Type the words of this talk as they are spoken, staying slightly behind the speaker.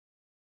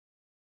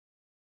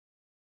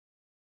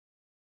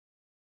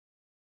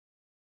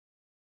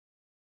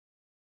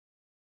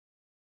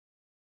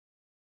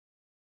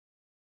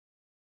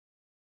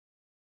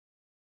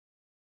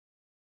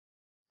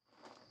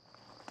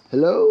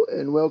Hello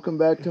and welcome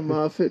back to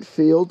Moffett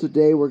Field.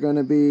 Today we're going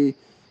to be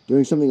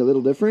doing something a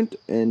little different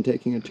and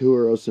taking a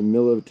tour of some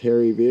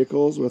military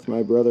vehicles with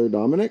my brother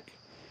Dominic.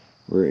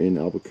 We're in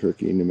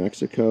Albuquerque, New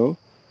Mexico,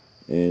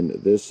 and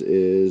this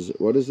is,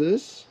 what is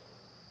this?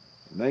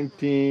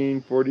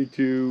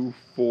 1942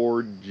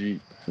 Ford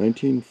Jeep.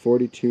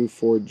 1942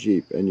 Ford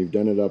Jeep, and you've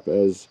done it up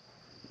as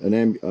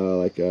an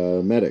like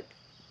a medic.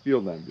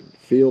 Field ambulance.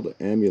 Field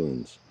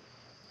ambulance.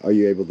 Are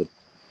you able to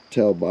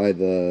tell by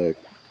the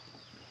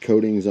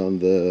coatings on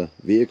the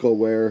vehicle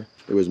where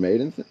it was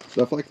made and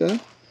stuff like that?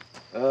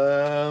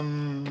 Yeah,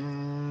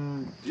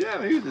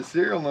 maybe the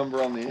serial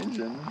number on the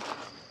engine.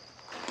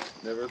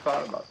 Never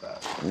thought about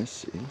that. I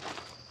see.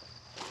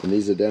 And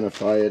these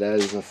identify it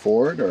as a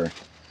Ford, or?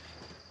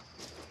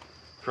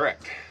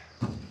 Correct.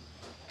 I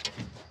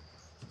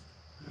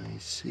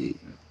see.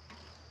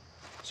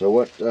 So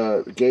what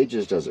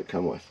gauges does it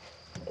come with?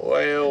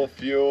 Oil,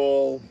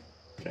 fuel,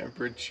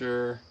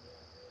 temperature,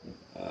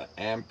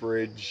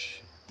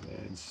 amperage,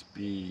 and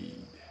speed.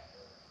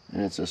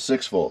 And it's a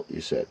 6-volt,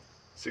 you said.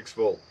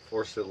 6-volt,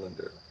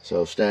 4-cylinder.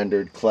 So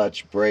standard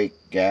clutch, brake,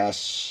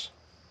 gas,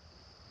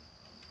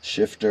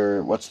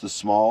 shifter. What's the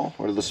small?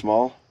 What are the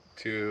small?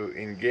 To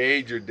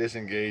engage or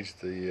disengage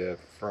the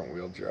front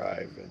wheel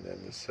drive, and then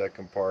the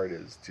second part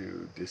is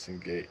to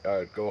disengage,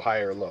 go high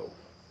or low.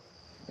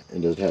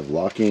 And does it have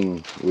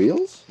locking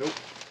wheels? Nope.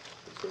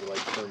 It's sort of like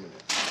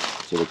permanent.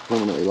 So they're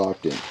permanently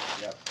locked in.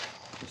 Yep.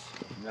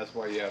 And that's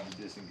why you have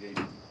the disengage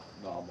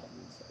knob on the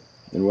inside.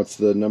 And what's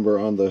the number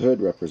on the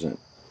hood represent?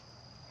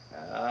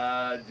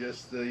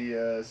 Just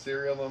the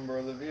serial number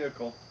of the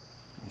vehicle.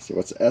 I see.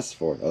 What's S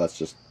for? Oh, that's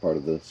just part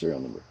of the serial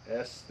number.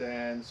 S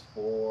stands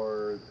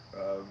for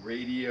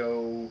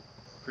radio,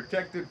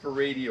 protected for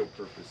radio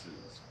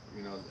purposes.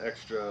 You know,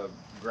 extra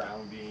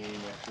grounding,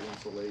 extra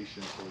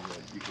insulation so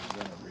that you can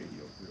run a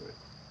radio through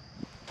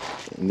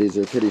it. And these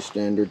are pretty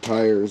standard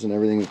tires and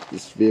everything that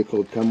this vehicle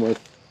would come with.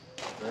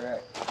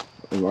 Correct.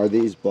 And are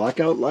these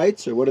blackout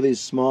lights, or what are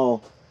these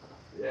small?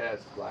 Yeah,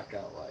 it's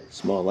blackout lights.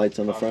 Small lights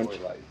on the front.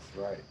 Convoy lights,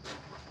 right.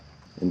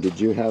 And did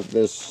you have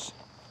this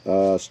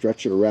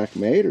stretcher rack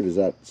made, or is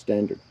that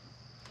standard?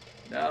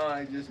 No,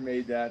 I just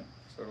made that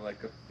sort of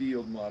like a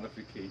field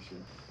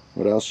modification.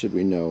 What else should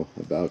we know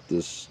about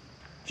this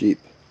Jeep?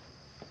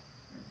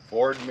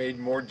 Ford made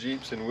more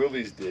Jeeps than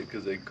Willys did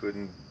because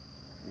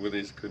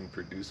Willys couldn't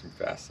produce them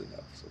fast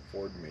enough. So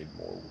Ford made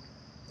more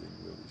than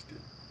Willys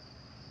did.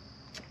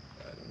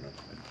 I don't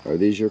know. Are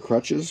these your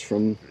crutches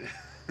from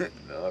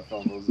No, I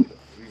found those at a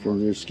flea from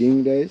your market.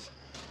 skiing days?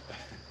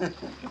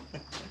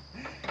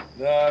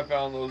 No, I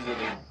found those at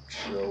a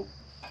show.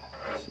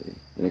 Let's see.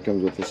 And it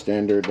comes with the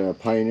standard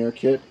Pioneer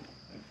kit,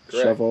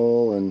 Correct.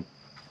 shovel and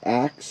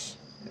axe.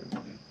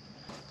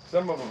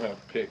 Some of them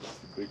have picks,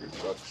 the bigger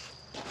trucks.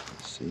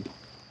 Let's see.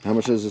 How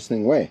much does this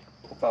thing weigh?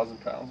 1,000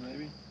 pounds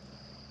maybe.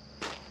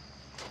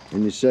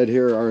 And you said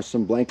here are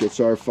some blankets.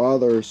 Our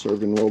father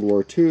served in World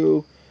War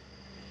II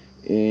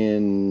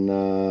in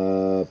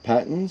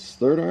Patton's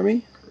 3rd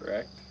Army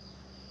Correct.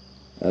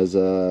 as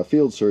a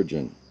field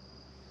surgeon.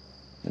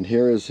 And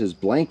here is his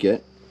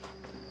blanket,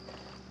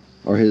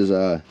 or his,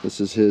 this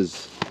is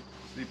his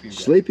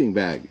sleeping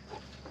bag.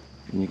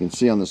 And you can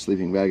see on the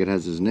sleeping bag it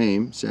has his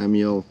name,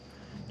 Samuel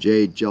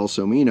J.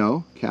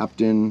 Gelsomino,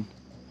 Captain,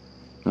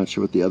 not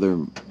sure what the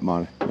other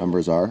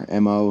numbers are,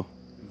 M.O.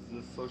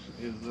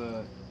 Is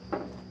the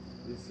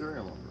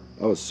serial number.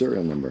 Oh,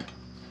 serial number.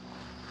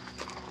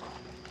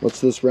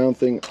 What's this round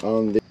thing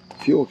on the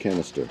fuel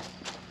canister?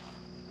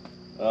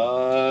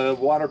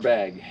 Water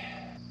bag.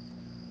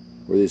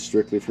 Were these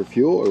strictly for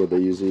fuel, or would they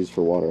use these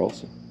for water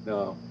also?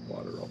 No,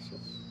 water also.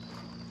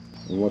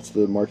 And what's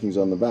the markings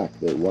on the back?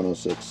 The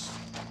 106.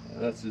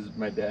 That's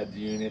my dad's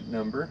unit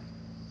number.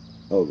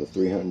 Oh, the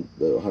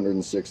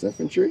 106th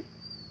Infantry?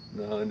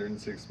 The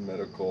 106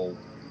 medical.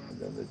 And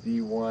then the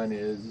D1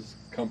 is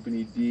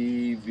Company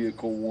D,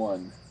 Vehicle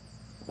 1.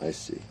 I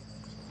see.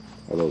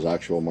 Are those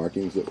actual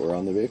markings that were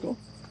on the vehicle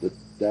that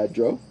Dad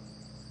drove?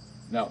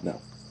 No.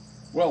 No.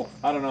 Well,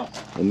 I don't know.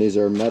 And these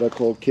are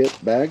medical kit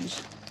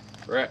bags?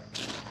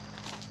 Correct.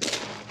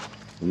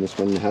 And this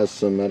one has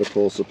some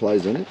medical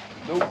supplies in it?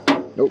 Nope.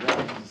 Nope.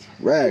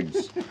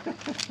 Rags.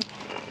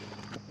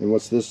 And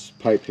what's this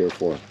pipe here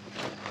for?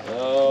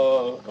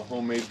 Oh, a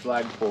homemade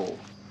flagpole.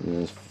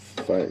 And this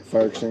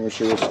fire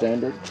extinguisher is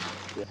standard?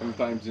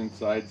 Sometimes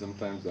inside,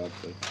 sometimes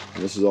outside.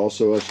 And this is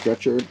also a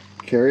stretcher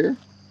carrier?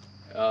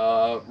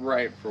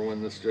 Right, for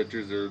when the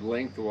stretchers are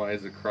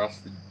lengthwise across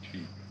the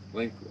Jeep.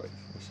 Lengthwise.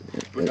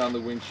 Put it on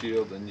the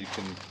windshield and you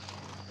can...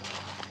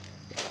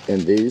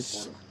 And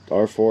these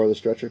are for the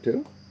stretcher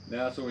too?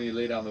 Now, so when you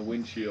lay down the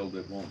windshield,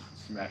 it won't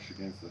smash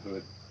against the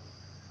hood.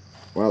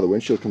 Wow, the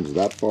windshield comes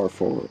that far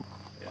forward.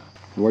 Yeah.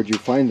 Where'd you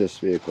find this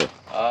vehicle?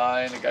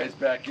 In a guy's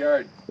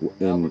backyard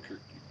in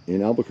Albuquerque.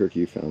 In Albuquerque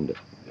you found it.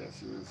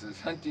 Yes, it was his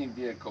hunting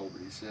vehicle,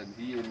 but he said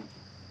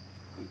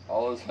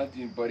all his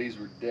hunting buddies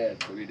were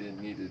dead, so he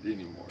didn't need it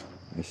anymore.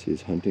 I see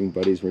his hunting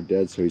buddies were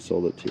dead, so he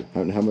sold it to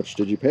you. How much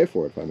did you pay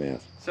for it, if I may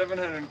ask?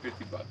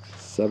 $750.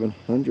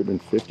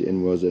 750,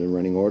 and was it in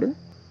running order?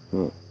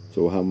 Huh.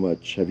 So how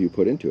much have you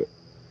put into it?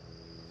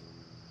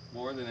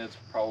 More than it's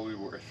probably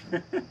worth.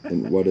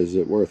 And what is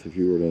it worth if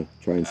you were to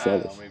try and sell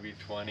this? Maybe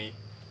 20.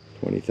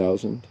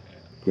 20,000? Yeah.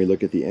 Can we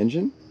look at the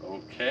engine?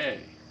 Okay.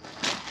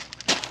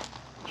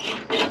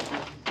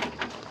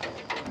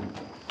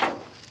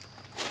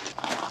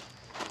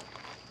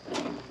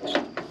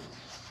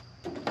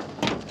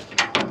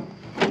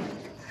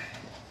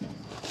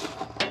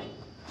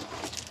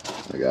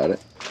 I got it.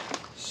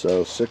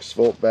 So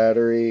 6-volt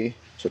battery.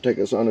 So take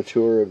us on a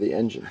tour of the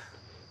engine.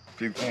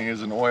 Big thing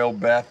is an oil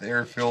bath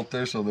air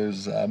filter, so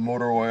there's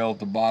motor oil at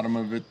the bottom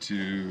of it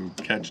to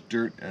catch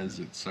dirt as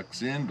it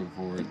sucks in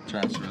before it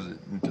transfers it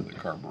into the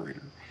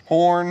carburetor.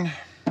 Horn,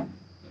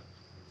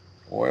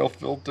 oil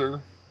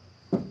filter.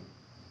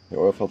 The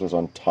oil filter's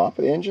on top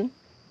of the engine?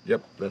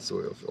 Yep, that's the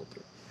oil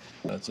filter.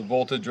 That's a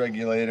voltage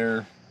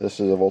regulator. This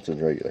is a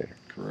voltage regulator.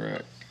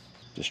 Correct.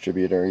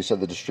 Distributor, you said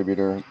the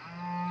distributor.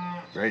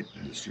 Right,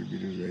 the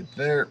distributor's right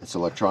there. It's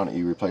electronic.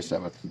 You replaced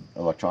that with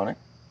electronic?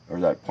 Or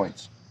is that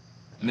points?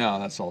 No,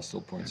 that's all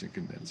still points and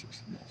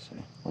condensers.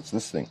 What's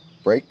this thing?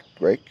 Brake?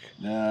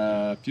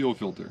 Fuel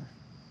filter.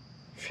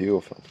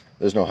 Fuel filter.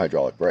 There's no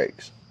hydraulic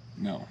brakes.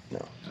 No.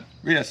 No.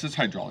 Yes, it's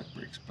hydraulic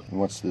brakes, but And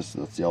what's this?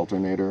 That's the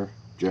alternator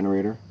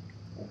generator.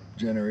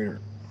 generator.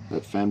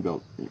 That fan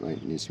belt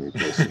needs to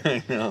replace it.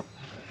 I know.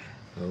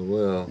 Oh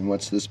well. And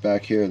what's this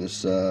back here?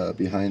 This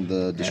behind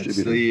the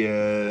distributor.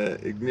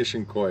 That's the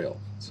ignition coil.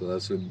 So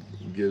that's what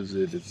gives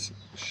it its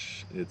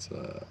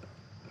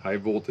high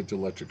voltage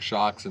electric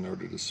shocks in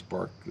order to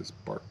spark the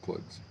spark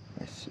plugs.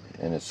 I see.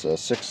 And it's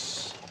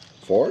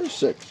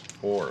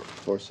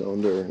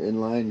 4-cylinder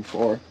inline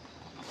 4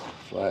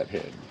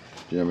 Flathead.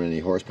 Do you have any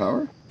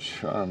horsepower?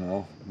 I don't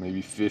know,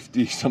 maybe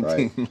 50,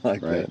 something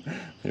like that.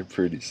 They're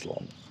pretty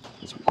slow.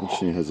 This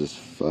machine has this.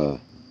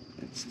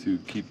 It's to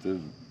keep to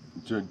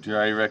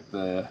direct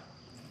the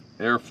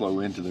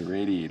airflow into the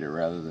radiator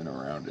rather than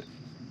around it.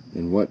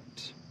 And what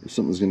if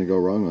something's going to go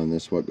wrong on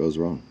this? What goes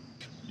wrong?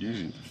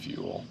 Usually the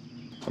fuel.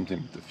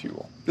 Something with the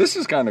fuel. This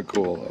is kind of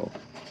cool though.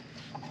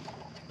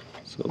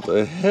 So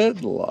the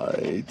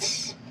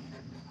headlights.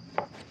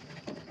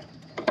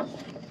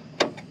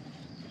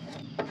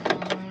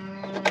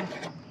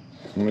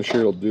 I'm not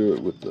sure it'll do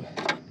it with the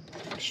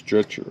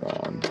stretcher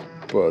on,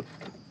 but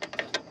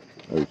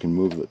Or you can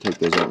move take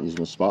those out and use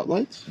them as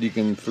spotlights. you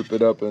can flip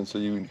it up and so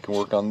you can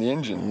work on the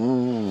engine.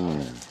 Ah,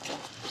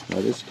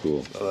 that is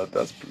cool. So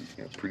that's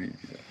pretty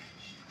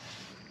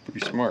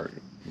smart.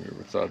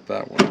 Whoever thought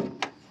that one.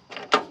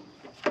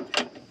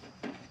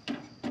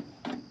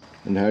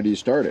 And how do you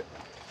start it?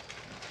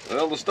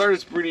 Well, the start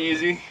is pretty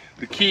easy.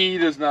 The key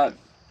it's not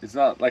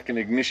like an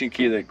ignition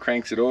key that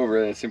cranks it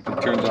over. It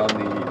simply turns on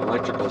the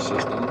electrical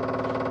system.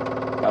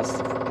 That's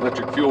the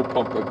electric fuel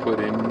pump I put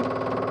in.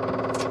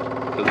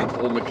 Because the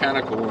old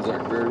mechanical ones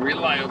aren't very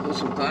reliable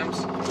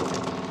sometimes.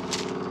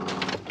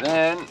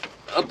 Then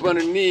up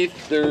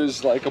underneath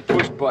there's like a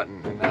push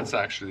button, and that's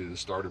actually the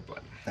starter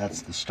button.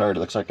 That's the start. It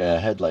looks like a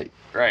headlight.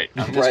 Right.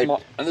 On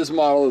this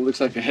model, it looks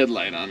like a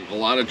headlight. On a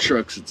lot of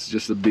trucks, it's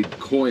just a big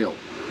coil.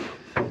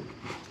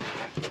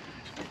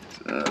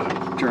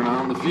 Turn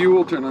on the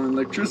fuel, turn on the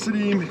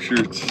electricity, make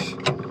sure it's.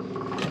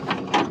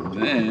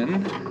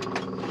 Then,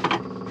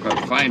 if I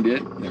find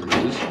it, there it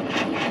is.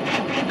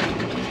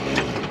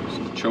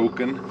 Some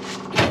choking.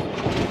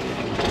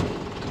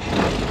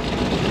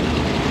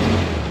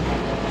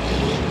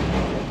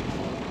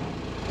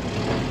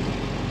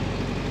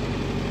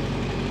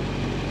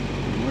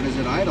 What is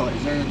it idle?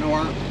 Is there there's no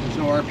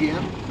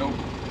RPM? Nope,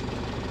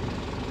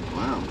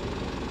 Wow.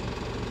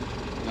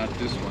 not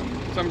this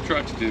one. Some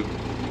trucks do.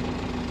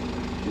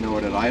 You know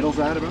what it idles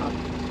at about?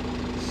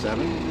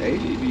 7,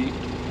 8? Maybe.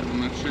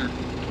 I'm not sure.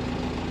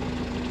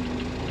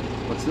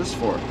 What's this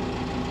for?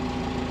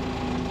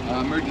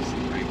 Emergency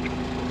brake.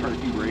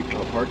 Parking brake.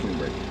 Oh, parking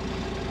brake.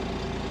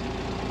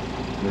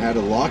 And it had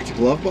a locked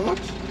glove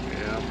box?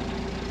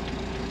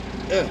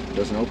 Yeah. It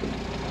doesn't open.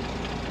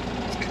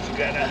 It's because you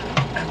gotta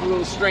have a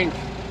little strength.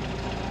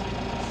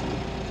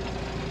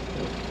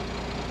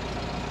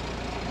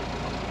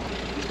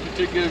 This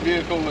particular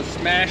vehicle was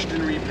smashed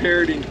and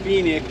repaired in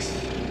Phoenix,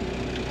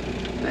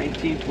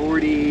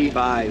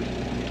 1945.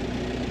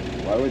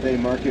 Why would they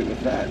mark it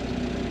with that?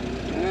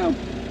 I don't know.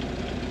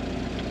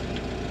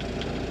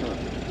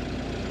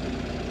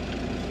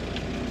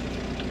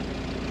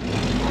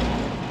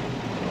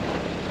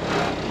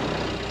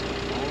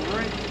 All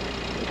right.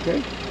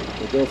 Okay,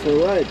 we'll go for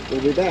a ride.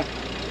 We'll be back.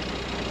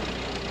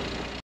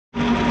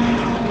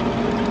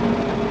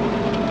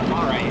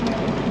 All right.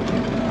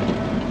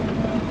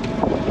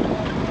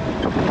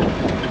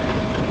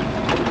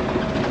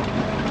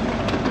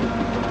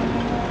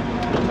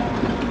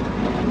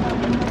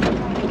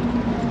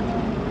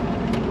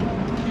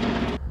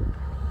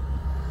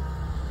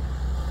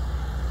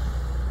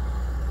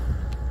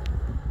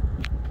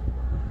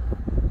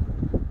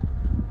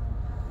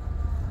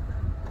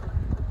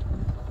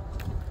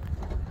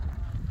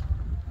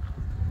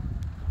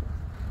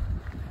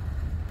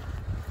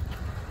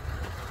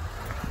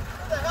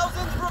 The hell's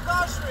Innsbruck,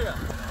 Austria?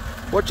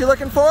 What you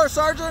looking for,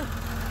 Sergeant?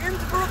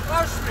 Innsbruck,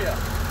 Austria.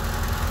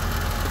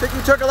 think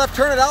you took a left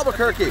turn at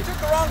Albuquerque. You took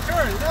the wrong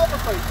turn in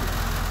Albuquerque.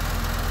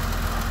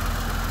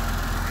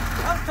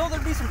 I was told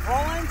there'd be some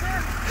crawl lines there.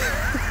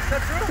 Is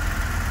that true?